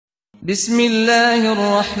بسم الله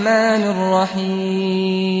الرحمن الرحيم.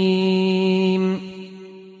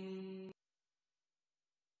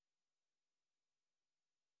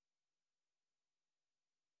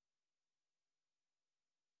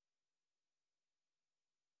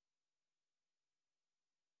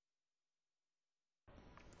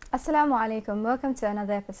 Assalamu alaikum, welcome to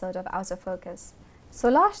another episode of Out of Focus. So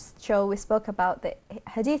last show we spoke about the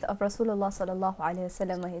hadith of Rasulullah sallallahu alaihi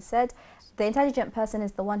wasallam where he said, the intelligent person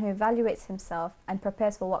is the one who evaluates himself and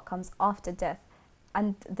prepares for what comes after death.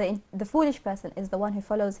 And the foolish person is the one who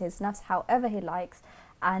follows his nafs however he likes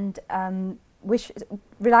and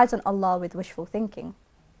relies on Allah with wishful thinking.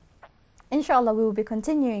 Inshallah, we will be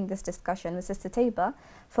continuing this discussion with Sister Taiba,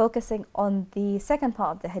 focusing on the second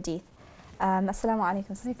part of the hadith. Assalamu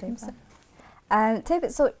alaikum, Sister Taiba.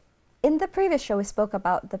 So in the previous show we spoke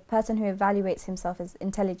about the person who evaluates himself as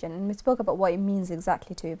intelligent, and we spoke about what it means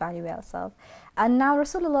exactly to evaluate ourselves. And now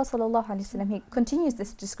Rasulullah sallallahu alaihi wasallam, he continues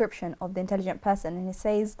this description of the intelligent person, and he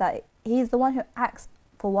says that he is the one who acts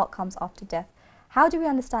for what comes after death. How do we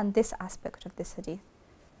understand this aspect of this hadith?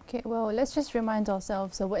 Okay, well, let's just remind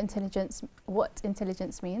ourselves of what intelligence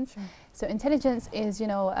means. Sure. So intelligence is,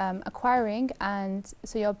 acquiring, and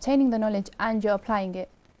so you're obtaining the knowledge and you're applying it.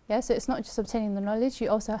 Yeah, so it's not just obtaining the knowledge, you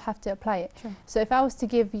also have to apply it. Sure. So if I was to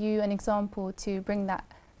give you an example to bring that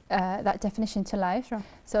definition to life. Sure.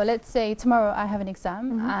 So let's say tomorrow I have an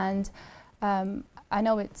exam, and I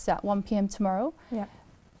know it's at 1 p.m. tomorrow. Yeah.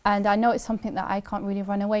 And I know it's something that I can't really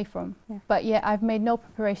run away from. Yeah. But yet I've made no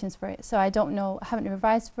preparations for it. So I don't know, I haven't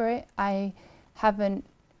revised for it. I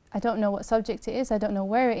don't know what subject it is, I don't know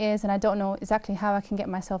where it is, and I don't know exactly how I can get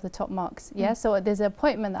myself the top marks. Yeah, so there's an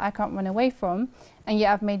appointment that I can't run away from, and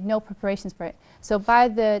yet I've made no preparations for it. So by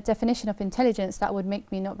the definition of intelligence, that would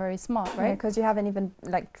make me not very smart, right? Because you haven't even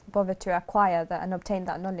bothered to acquire that and obtain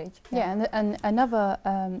that knowledge. Yeah, and another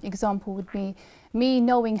example would be me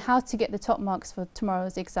knowing how to get the top marks for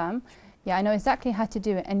tomorrow's exam. Yeah, I know exactly how to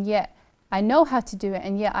do it, and yet I know how to do it,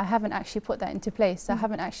 and yet I haven't actually put that into place. So I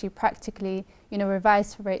haven't actually practically,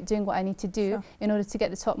 revised for it, doing what I need to do. Sure. In order to get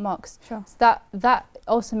the top marks. Sure. So that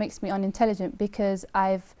also makes me unintelligent, because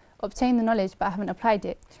I've obtained the knowledge but I haven't applied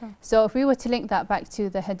it. Sure. So if we were to link that back to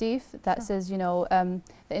the hadith that says, the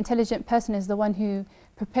intelligent person is the one who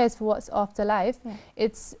prepares for what's after life,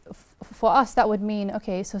 it's for us that would mean,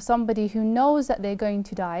 okay, so somebody who knows that they're going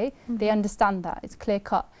to die, they understand that, it's clear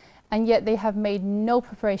cut, and yet they have made no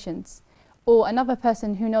preparations. Or another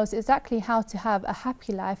person who knows exactly how to have a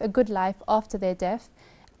happy life, a good life after their death.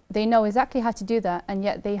 They know exactly how to do that, and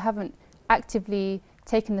yet they haven't actively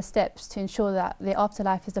taken the steps to ensure that their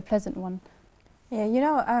afterlife is a pleasant one. Yeah,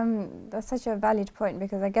 that's such a valid point,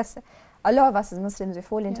 because I guess a lot of us as Muslims, we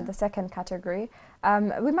fall into the second category.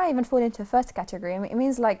 We might even fall into the first category. I mean, it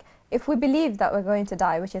means if we believe that we're going to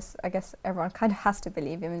die, which is, I guess, everyone kind of has to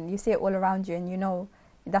believe. I mean, you see it all around you, and you know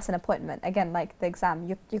that's an appointment, again, like the exam,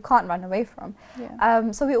 you can't run away from.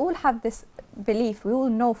 Yeah. So we all have this belief, we all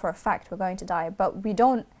know for a fact we're going to die, but we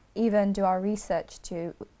don't even do our research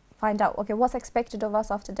to find out, okay, what's expected of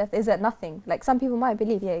us after death? Is it nothing? Like some people might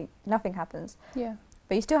believe, nothing happens. Yeah.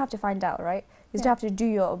 But you still have to find out, right? You still have to do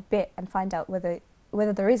your bit and find out whether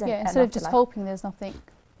there is an afterlife. Instead of just hoping there's nothing.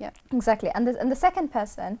 Yeah. Exactly. And the second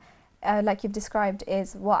person, like you've described,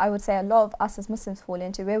 is what I would say a lot of us as Muslims fall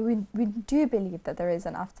into, where we do believe that there is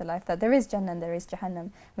an afterlife, that there is Jannah and there is Jahannam.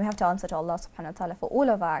 We have to answer to Allah subhanahu wa ta'ala for all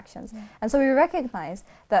of our actions. Yeah. And so we recognize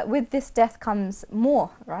that with this death comes more,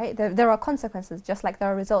 right? There are consequences, just like there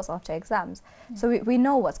are results after exams. Yeah. So we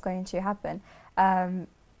know what's going to happen.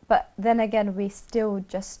 But then again, we still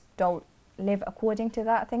just don't live according to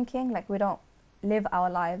that thinking. Like we don't live our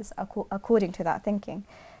lives according to that thinking.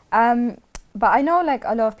 But I know a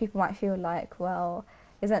lot of people might feel like, well,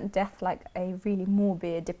 isn't death like a really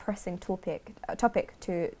morbid, depressing topic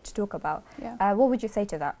to talk about? Yeah. What would you say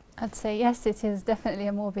to that? I'd say yes, it is definitely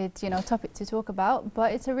a morbid, topic to talk about,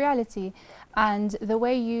 but it's a reality. And the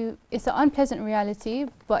way it's an unpleasant reality,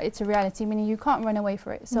 but it's a reality, meaning you can't run away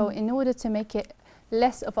from it. So in order to make it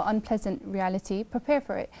less of an unpleasant reality, prepare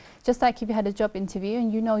for it. Just like if you had a job interview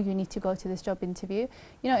and you need to go to this job interview,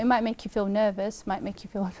 it might make you feel nervous, might make you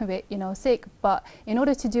feel a bit, sick, but in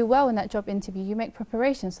order to do well in that job interview, you make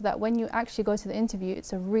preparations so that when you actually go to the interview,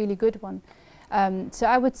 it's a really good one. So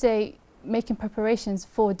I would say making preparations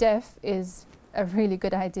for death is a really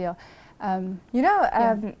good idea.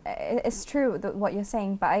 It's true what you're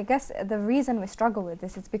saying, but I guess the reason we struggle with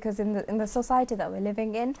this is because in the society that we're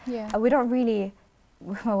living in, we don't really,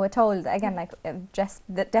 we're told again just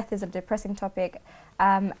that death is a depressing topic,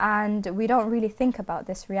 and we don't really think about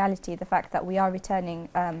this reality, the fact that we are returning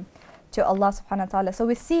to Allah subhanahu wa ta'ala. So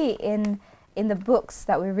we see in in the books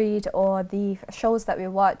that we read or the shows that we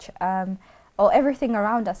watch, or everything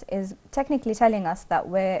around us is technically telling us that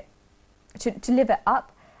we're to live it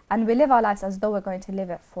up, and we live our lives as though we're going to live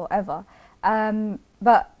it forever.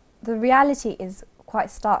 But the reality is quite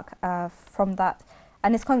stark from that,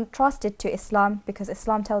 and it's contrasted to Islam, because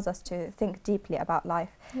Islam tells us to think deeply about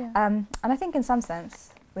life. Yeah. And I think in some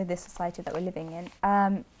sense, with this society that we're living in,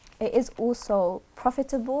 it is also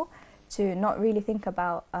profitable to not really think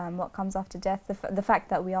about what comes after death, the fact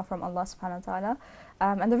that we are from Allah subhanahu wa ta'ala.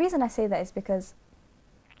 And the reason I say that is because,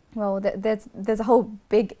 well, there's a whole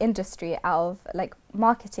big industry out of like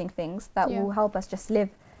marketing things that will help us just live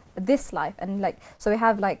this life. And like, so we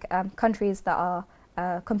have like countries that are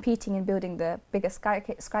competing in building the biggest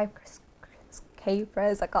skyscrapers,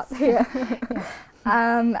 I can't say it.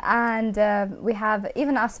 And we have,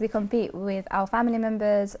 even us, we compete with our family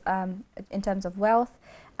members in terms of wealth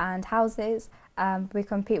and houses. We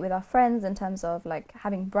compete with our friends in terms of like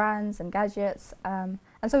having brands and gadgets. And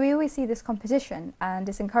so we always see this competition, and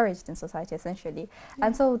it's encouraged in society essentially.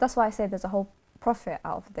 And so that's why I say there's a whole profit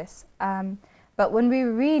out of this. But when we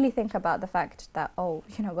really think about the fact that, oh,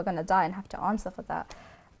 you know, we're going to die and have to answer for that,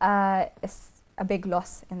 it's a big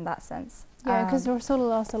loss in that sense. Yeah, because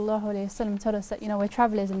Rasulullah sallallahu alayhi wasallam told us that, you know, we're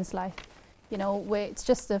travelers in this life. You know, it's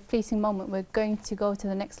just a fleeting moment. We're going to go to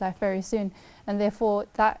the next life very soon. And therefore,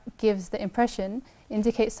 that gives the impression,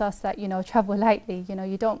 indicates to us that, you know, travel lightly. You know,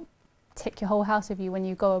 you don't take your whole house with you when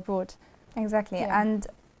you go abroad. Exactly. Yeah.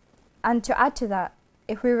 And to add to that,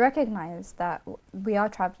 if we recognize that we are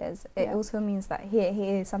travelers, it also means that here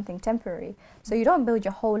is something temporary. So you don't build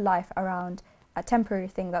your whole life around a temporary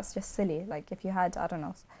thing that's just silly. Like if you had, I don't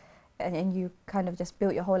know, and you kind of just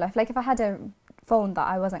built your whole life. Like if I had a phone that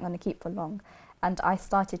I wasn't going to keep for long, and I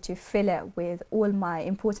started to fill it with all my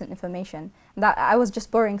important information that I was just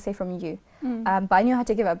borrowing, say, from you, but I knew how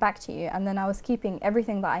to give it back to you, and then I was keeping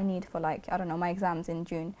everything that I need for, like, I don't know, my exams in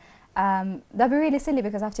June. That'd be really silly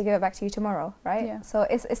because I have to give it back to you tomorrow, right? Yeah. So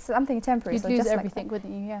it's something temporary. You'd so lose just everything, like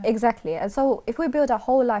wouldn't you? Yeah. Exactly. And so if we build our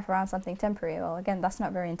whole life around something temporary, well, again, that's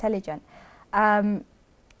not very intelligent. And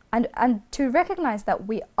to recognize that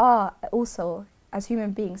we are also, as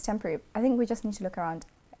human beings, temporary, I think we just need to look around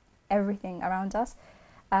everything around us.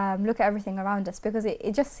 Look at everything around us, because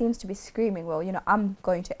it just seems to be screaming, well, you know, I'm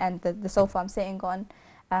going to end the sofa I'm sitting on,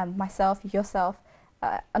 myself, yourself.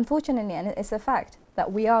 Unfortunately, and it's a fact,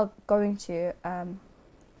 that we are going to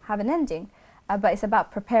have an ending, but it's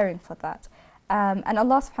about preparing for that. And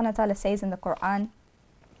Allah subhanahu wa ta'ala says in the Quran,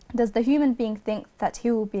 does the human being think that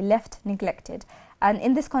he will be left neglected? And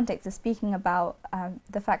in this context, it's speaking about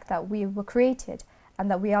the fact that we were created and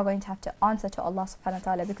that we are going to have to answer to Allah subhanahu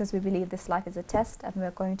wa ta'ala, because we believe this life is a test and we're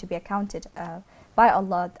going to be accounted by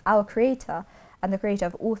Allah, our creator and the creator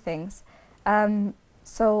of all things.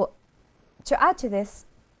 So to add to this,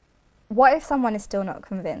 what if someone is still not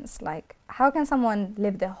convinced? Like, how can someone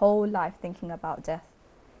live their whole life thinking about death?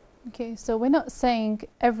 Okay, so we're not saying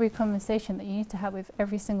every conversation that you need to have with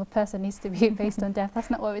every single person needs to be based on death. That's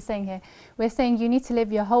not what we're saying here. We're saying you need to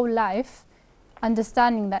live your whole life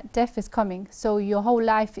understanding that death is coming. So your whole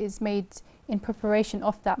life is made in preparation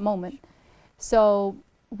of that moment. So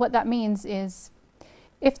what that means is,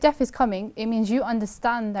 if death is coming, it means you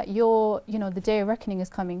understand that the day of reckoning is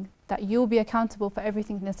coming, that you'll be accountable for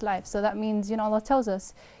everything in this life. So that means, you know, Allah tells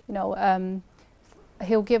us, you know,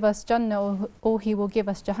 He'll give us Jannah or He will give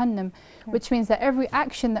us Jahannam, which means that every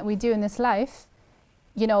action that we do in this life,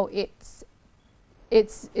 you know, it's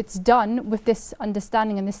done with this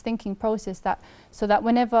understanding and this thinking process, that so that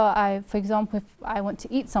whenever for example, if I want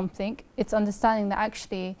to eat something, it's understanding that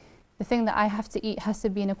actually the thing that I have to eat has to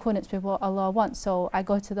be in accordance with what Allah wants. So I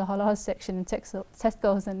go to the halal section in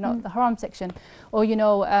Tesco's and not the haram section. Or, you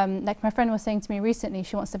know, like my friend was saying to me recently,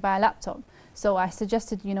 she wants to buy a laptop. So I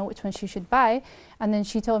suggested, you know, which one she should buy. And then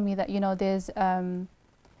she told me that, you know,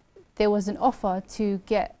 there was an offer to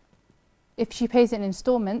get, if she pays in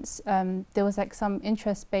installments, there was like some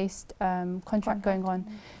interest-based contract going on.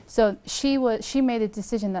 So she made a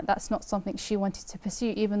decision that that's not something she wanted to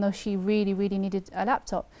pursue, even though she really, really needed a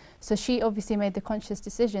laptop. So she obviously made the conscious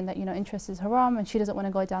decision that, you know, interest is haram and she doesn't want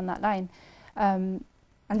to go down that line. And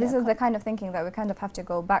this is the kind of thinking that we kind of have to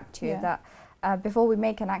go back to, that before we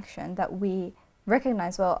make an action, that we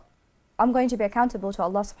recognize, well, I'm going to be accountable to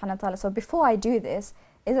Allah subhanahu wa ta'ala. So before I do this,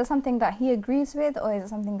 is it something that He agrees with, or is it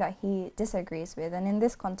something that He disagrees with? And in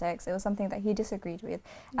this context, it was something that He disagreed with.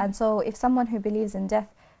 And so if someone who believes in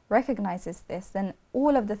death recognizes this, then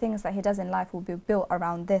all of the things that he does in life will be built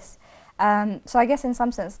around this. So I guess in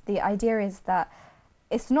some sense, the idea is that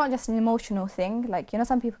it's not just an emotional thing. Like, you know,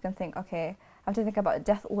 some people can think, okay, have to think about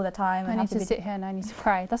death all the time. I and need to sit here and I need to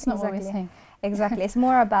cry. That's not what we're saying. Exactly. It's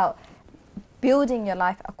more about building your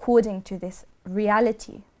life according to this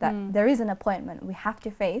reality that there is an appointment we have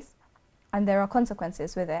to face, and there are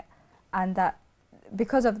consequences with it, and that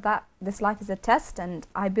because of that, this life is a test, and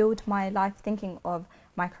I build my life thinking of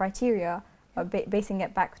my criteria, basing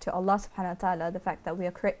it back to Allah subhanahu wa ta'ala, the fact that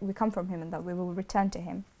we come from Him and that we will return to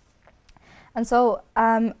Him. And so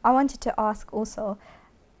I wanted to ask also,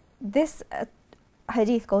 this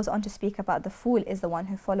hadith goes on to speak about the fool is the one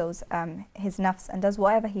who follows his nafs and does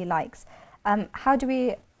whatever he likes. How do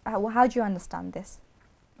you understand this?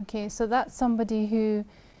 Okay, so that's somebody who,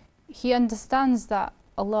 he understands that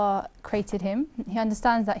Allah created him. He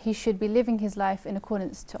understands that he should be living his life in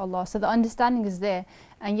accordance to Allah. So the understanding is there,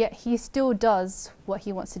 and yet he still does what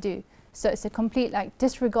he wants to do. So it's a complete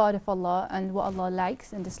disregard of Allah and what Allah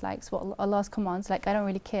likes and dislikes, what Allah's commands, I don't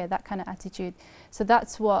really care, that kind of attitude. So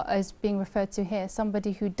that's what is being referred to here,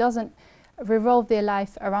 somebody who doesn't revolve their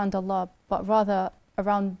life around Allah, but rather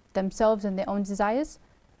around themselves and their own desires.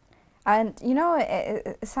 And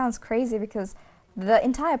it sounds crazy, because the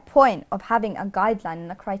entire point of having a guideline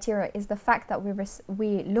and a criteria is the fact that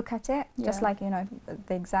we look at it, just like the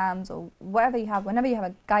exams or whatever you have. Whenever you have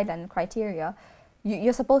a guideline and criteria,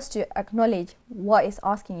 you're supposed to acknowledge what it's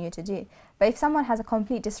asking you to do. But if someone has a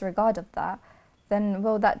complete disregard of that, then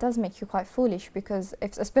that does make you quite foolish, because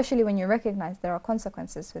especially when you recognize there are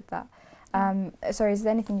consequences with that. Sorry, is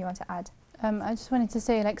there anything you want to add? I just wanted to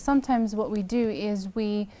say, sometimes what we do is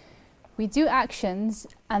we do actions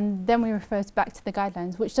and then we refer back to the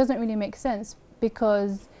guidelines, which doesn't really make sense,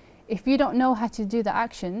 because if you don't know how to do the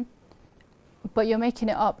action, but you're making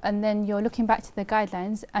it up and then you're looking back to the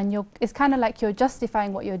guidelines, and it's kind of like you're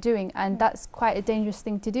justifying what you're doing, and that's quite a dangerous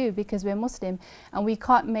thing to do, because we're Muslim and we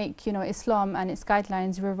can't make Islam and its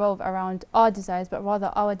guidelines revolve around our desires, but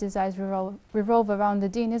rather our desires revolve around the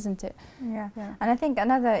deen, isn't it? Yeah. And I think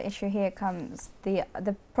another issue here comes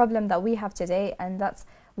the problem that we have today, and that's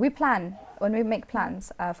when we make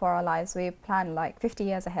plans for our lives, we plan 50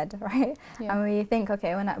 years ahead, right? Yeah. And we think,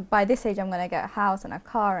 okay, by this age I'm going to get a house and a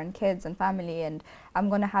car and kids and family, and I'm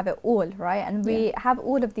going to have it all, right? And we have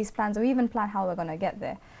all of these plans, we even plan how we're going to get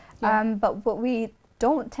there. But what we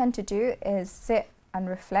don't tend to do is sit and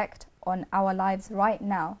reflect on our lives right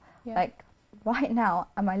now. Right now,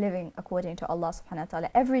 am I living according to Allah subhanahu wa ta'ala?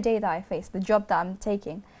 Every day that I face, the job that I'm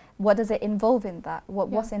taking, what does it involve in that?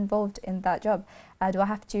 What's involved in that job? Do I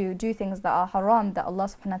have to do things that are haram, that Allah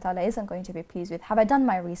subhanahu wa ta'ala isn't going to be pleased with? Have I done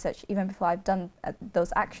my research even before I've done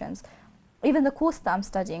those actions? Even the course that I'm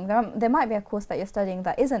studying, there might be a course that you're studying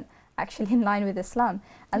that isn't actually in line with Islam.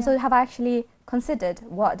 And so have I actually considered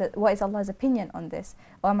what is Allah's opinion on this?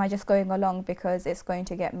 Or am I just going along because it's going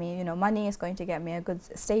to get me money, it's going to get me a good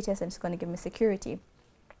status, and it's going to give me security?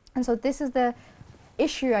 And so this is the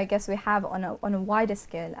issue, I guess, we have on a wider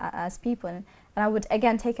scale as people. And I would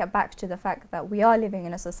again take it back to the fact that we are living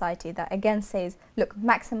in a society that again says, look,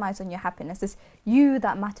 maximize on your happiness. It's you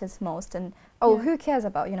that matters most, and who cares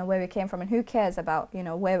about where we came from, and who cares about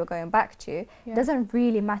where we're going back to? It doesn't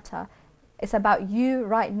really matter. It's about you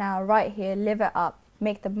right now, right here. Live it up,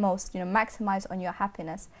 make the most, maximize on your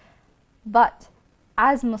happiness. But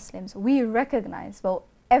as Muslims, we recognize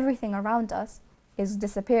everything around us is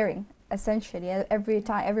disappearing. Essentially,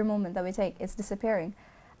 every moment that we take is disappearing.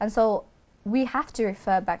 And so we have to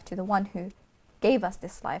refer back to the one who gave us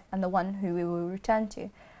this life and the one who we will return to.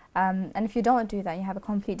 And if you don't do that, you have a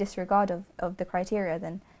complete disregard of the criteria,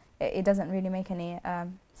 then it doesn't really make any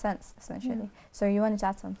sense, essentially. So you wanted to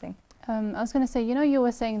add something? I was going to say, you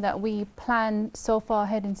were saying that we plan so far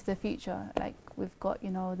ahead into the future. We've got,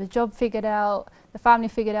 the job figured out, the family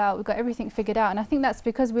figured out, we've got everything figured out. And I think that's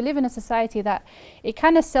because we live in a society that it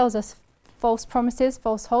kind of sells us false promises,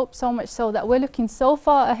 false hope, so much so that we're looking so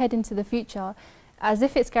far ahead into the future as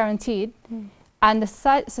if it's guaranteed. And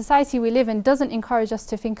the society we live in doesn't encourage us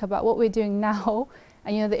to think about what we're doing now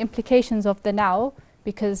and, the implications of the now,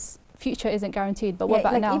 because future isn't guaranteed. But what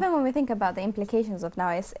about now? Even when we think about the implications of now,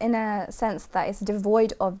 it's in a sense that it's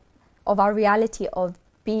devoid of our reality of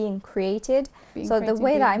being created. The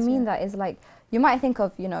way that I mean that is you might think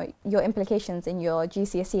of your implications in your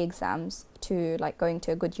GCSE exams to going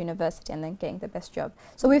to a good university and then getting the best job.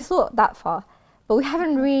 So we've thought that far, but we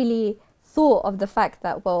haven't really thought of the fact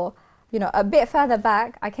that a bit further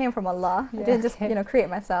back I came from Allah. I didn't just create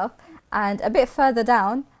myself, and a bit further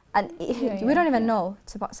down, and we don't even know,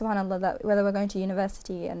 subhanallah, that whether we're going to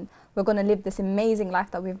university and we're going to live this amazing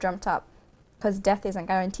life that we've dreamt up, because death isn't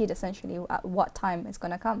guaranteed, essentially, at what time it's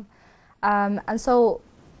going to come. And so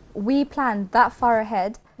we plan that far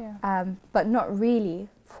ahead, but not really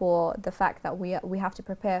for the fact that we have to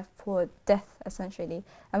prepare for death, essentially,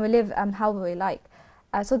 and we live however we like.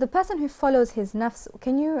 So the person who follows his nafs,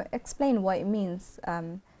 can you explain what it means?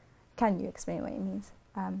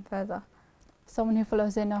 Further? Someone who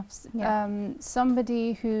follows their nafs. Yeah.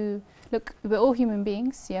 Somebody who, look, we're all human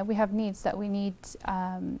beings, yeah, we have needs that we need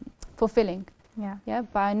fulfilling. Yeah. Yeah,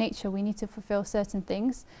 by nature we need to fulfill certain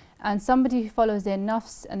things, and somebody who follows their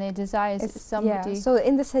nafs and their desires is somebody. Yeah. So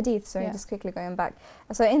in this hadith, sorry, Yeah. just quickly going back.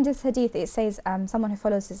 So in this hadith, it says someone who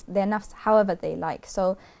follows their nafs however they like.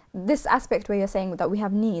 So this aspect where you're saying that we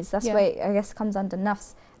have needs, that's Yeah. where it, I guess, comes under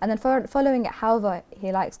nafs. And then following it however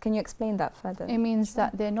he likes. Can you explain that further? It means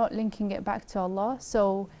that they're not linking it back to Allah.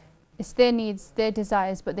 So it's their needs, their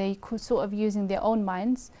desires, but they sort of using their own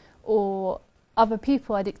minds, or other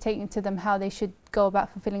people are dictating to them how they should go about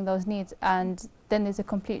fulfilling those needs. And then there's a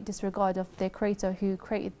complete disregard of their creator who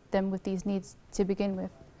created them with these needs to begin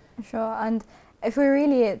with. Sure. And if we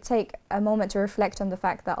really take a moment to reflect on the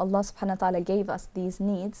fact that Allah subhanahu wa ta'ala gave us these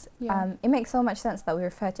needs, Yeah. it makes so much sense that we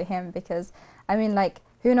refer to Him, because, I mean, like,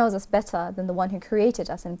 who knows us better than the one who created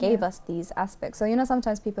us and gave Yeah. us these aspects? So, you know,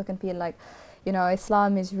 sometimes people can feel like, you know,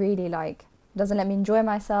 Islam is really like, doesn't let me enjoy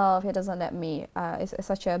myself, it doesn't let me, it's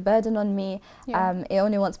such a burden on me, Yeah. it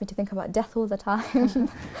only wants me to think about death all the time.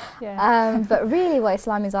 Yeah. But really what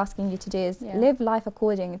Islam is asking you to do is Yeah. live life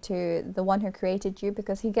according to the one who created you,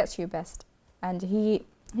 because He gets you best. And he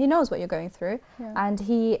knows what you're going through, Yeah. and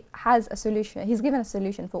He has a solution. He's given a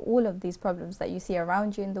solution for all of these problems that you see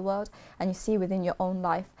around you in the world and you see within your own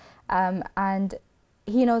life. And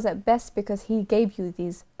He knows it best because He gave you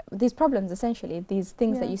these problems, essentially, these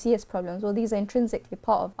things that Yeah. you see as problems. Well, these are intrinsically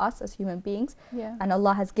part of us as human beings, Yeah. and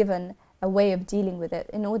Allah has given a way of dealing with it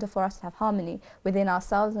in order for us to have harmony within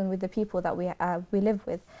ourselves and with the people that we live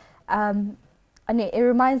with. And it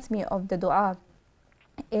reminds me of the dua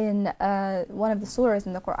in one of the surahs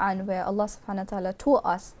in the Quran, where Allah subhanahu wa ta'ala taught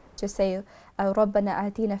us to say, رَبَّنَا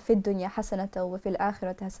آتِينَا فِي الدُّنْيَا حَسَنَةً وَفِي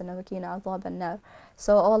الْآخِرَةِ حَسَنَةً وَقِنَا عَذَابَ النَّارِ.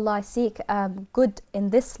 So, oh Allah, I seek good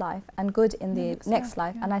in this life and good in the next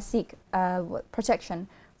life, yeah. and I seek protection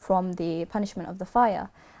from the punishment of the fire.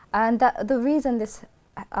 And the reason this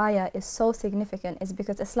ayah is so significant is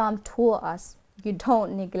because Islam taught us you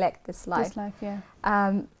don't neglect this life. This life,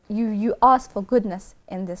 yeah. You ask for goodness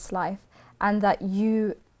in this life, and that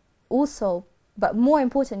you also, but more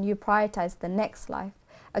important, you prioritize the next life.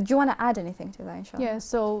 Do you want to add anything to that, inshallah? Yeah,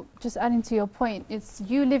 so just adding to your point, it's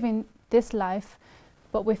you living this life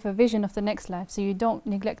but with a vision of the next life, so you don't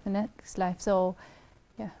neglect the next life. So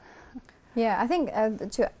yeah, I think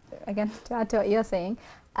to add to what you're saying,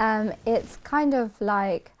 it's kind of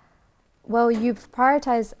like, well, you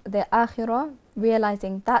prioritize the akhirah,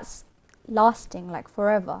 realizing that's lasting, like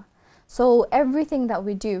forever. So everything that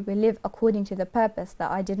we do, we live according to the purpose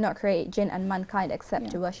that I did not create jinn and mankind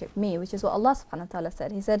except to worship me, which is what Allah subhanahu wa ta'ala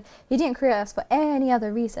said. He said He didn't create us for any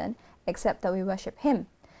other reason except that we worship Him.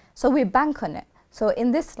 So we bank on it. So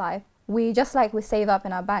in this life, we just like we save up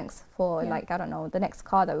in our banks for like, I don't know, the next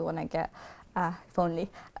car that we want to get, if only.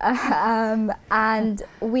 And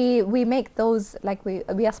we make those, like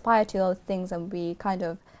we aspire to those things, and we kind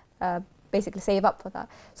of basically save up for that.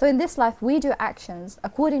 So in this life, we do actions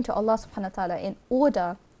according to Allah subhanahu wa ta'ala in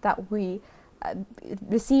order that we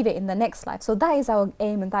receive it in the next life. So that is our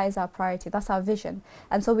aim and that is our priority, that's our vision.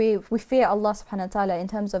 And so we fear Allah subhanahu wa ta'ala in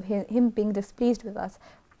terms of him being displeased with us,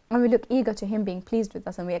 and we look eager to Him being pleased with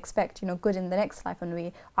us, and we expect, you know, good in the next life, and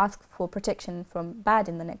we ask for protection from bad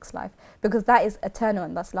in the next life, because that is eternal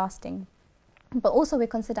and that's lasting. But also we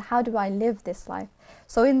consider, how do I live this life?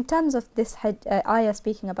 So in terms of this ayah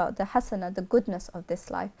speaking about the hasana, the goodness of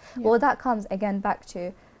this life, well, that comes again back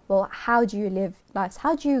to, well, how do you live lives?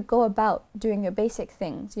 How do you go about doing your basic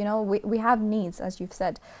things? You know, we have needs, as you've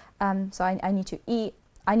said. So I need to eat,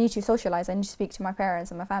 I need to socialize, I need to speak to my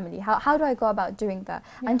parents and my family. How do I go about doing that?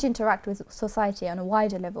 I need to interact with society on a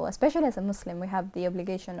wider level. Especially as a Muslim, we have the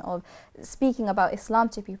obligation of speaking about Islam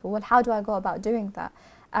to people. Well, how do I go about doing that?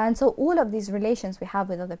 And so all of these relations we have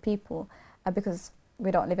with other people, because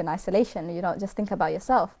we don't live in isolation, you don't just think about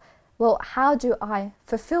yourself. Well, how do I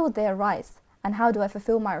fulfill their rights? And how do I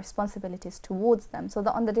fulfill my responsibilities towards them, so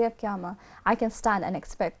that on the day of Qiyamah, I can stand and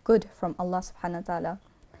expect good from Allah subhanahu wa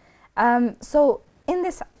ta'ala. So in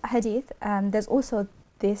this hadith, there's also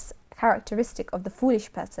this characteristic of the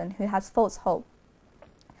foolish person who has false hope.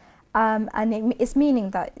 And it's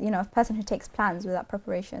meaning that, you know, a person who takes plans without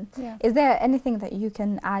preparation. Yeah. Is there anything that you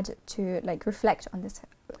can add to, like, reflect on this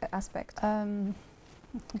aspect?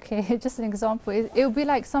 Okay, just an example. It would be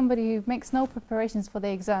like somebody who makes no preparations for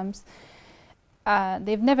their exams.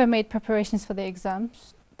 They've never made preparations for their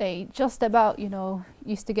exams. They just about, you know,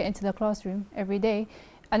 used to get into the classroom every day.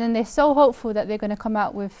 and then they're so hopeful that they're going to come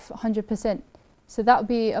out with 100%. So that would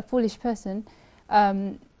be a foolish person.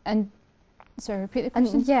 And sorry, repeat the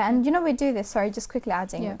question. And you know, we do this, sorry, just quickly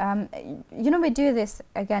adding, you know, we do this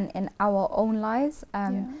again in our own lives.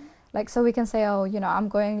 Like, so we can say, oh, you know, I'm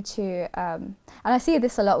going to, and I see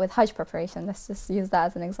this a lot with Hajj preparation. Let's just use that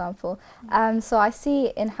as an example. So I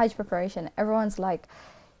see in Hajj preparation, everyone's like,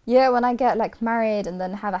 yeah, when I get like married and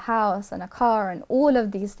then have a house and a car and all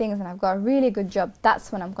of these things and I've got a really good job,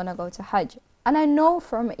 that's when I'm going to go to Hajj. And I know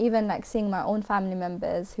from even like seeing my own family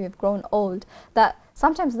members who have grown old that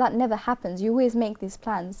sometimes that never happens. You always make these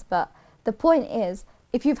plans, but the point is,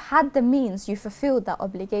 if you've had the means, you fulfilled that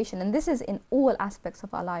obligation. And this is in all aspects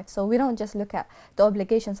of our life. So we don't just look at the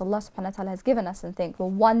obligations Allah subhanahu wa ta'ala has given us and think, well,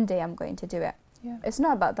 one day I'm going to do it. It's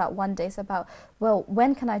not about that one day. It's about, well,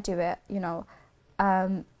 when can I do it? You know,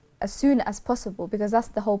 as soon as possible, because that's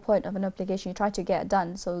the whole point of an obligation. You try to get it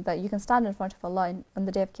done so that you can stand in front of Allah on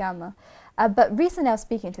the day of Qiyamah. But recently I was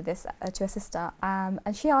speaking to to a sister,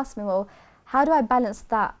 and she asked me, well, how do I balance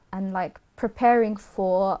that and like preparing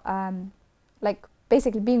for, like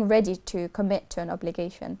basically being ready to commit to an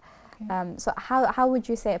obligation? So how would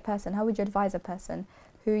you say how would you advise a person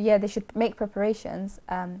who, they should make preparations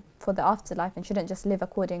for the afterlife and shouldn't just live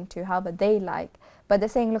according to however they like, but they're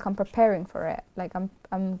saying, look, I'm preparing for it, like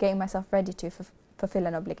I'm getting myself ready to fulfill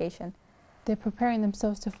an obligation. They're preparing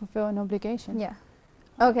themselves to fulfill an obligation. Yeah.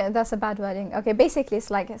 Okay, that's a bad wording. Okay, basically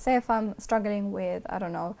it's like, say if I'm struggling with, I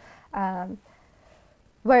don't know,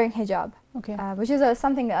 wearing hijab, which is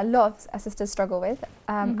something that a lot of sisters struggle with.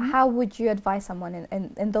 How would you advise someone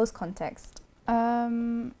in those contexts?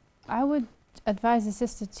 I would advise a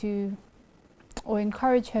sister to, or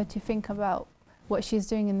encourage her to think about what she's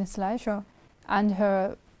doing in this life. And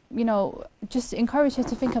her, you know, just encourage her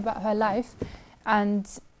to think about her life and,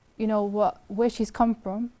 you know, where she's come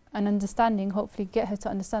from, and understanding, hopefully get her to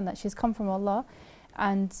understand that she's come from Allah,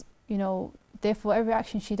 and, you know, therefore every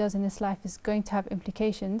action she does in this life is going to have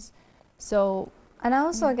implications. So, and I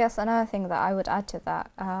also guess another thing that I would add to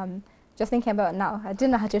that, just thinking about it now, I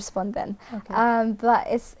didn't know how to respond then. But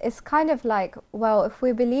it's kind of like, well, if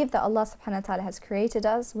we believe that Allah subhanahu wa ta'ala has created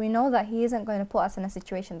us, we know that He isn't going to put us in a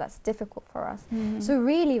situation that's difficult for us. So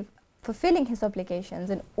really fulfilling His obligations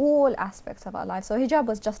in all aspects of our life. So hijab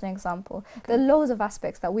was just an example. There are loads of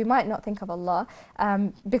aspects that we might not think of Allah,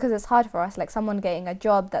 because it's hard for us, like someone getting a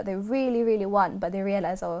job that they really, really want, but they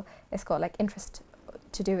realize, oh, it's got like interest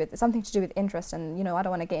to do with, something to do with interest, and you know, I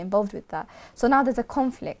don't want to get involved with that. So now there's a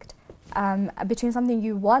conflict between something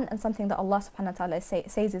you want and something that Allah subhanahu wa ta'ala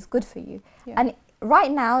says is good for you. And right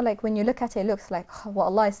now, like when you look at it, it looks like what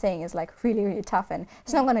Allah is saying is like really, really tough, and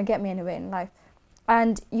it's not going to get me anywhere in life.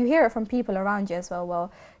 And you hear it from people around you as well.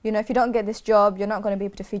 Well, you know, if you don't get this job, you're not going to be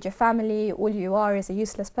able to feed your family. All you are is a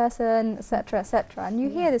useless person, etc., etc. And you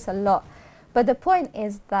hear this a lot. But the point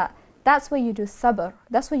is that that's where you do sabr.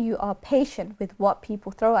 That's where you are patient with what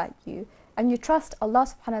people throw at you, and you trust Allah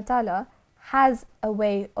subhanahu wa ta'ala has a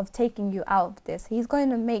way of taking you out of this. He's going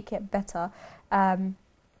to make it better. And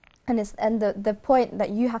the point that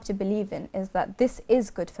you have to believe in is that this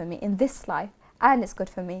is good for me in this life, and it's good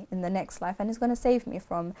for me in the next life, and it's going to save me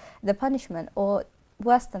from the punishment, or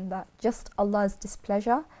worse than that, just Allah's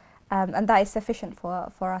displeasure, and that is sufficient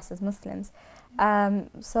for us as Muslims.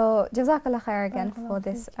 So Jazakallah khair again for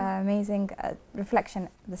this amazing reflection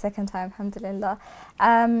the second time, alhamdulillah.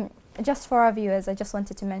 Just for our viewers, I just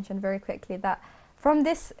wanted to mention very quickly that from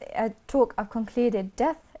this talk I've concluded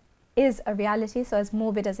death is a reality. So as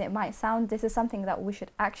morbid as it might sound, this is something that we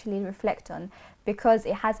should actually reflect on, because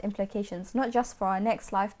it has implications not just for our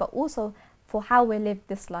next life, but also for how we live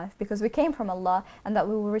this life, because we came from Allah and that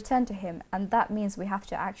we will return to Him, and that means we have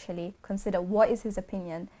to actually consider what is His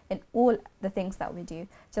opinion in all the things that we do.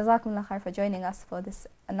 Jazakumullah khair for joining us for this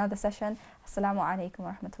another session. Assalamu alaikum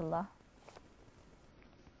wa rahmatullah.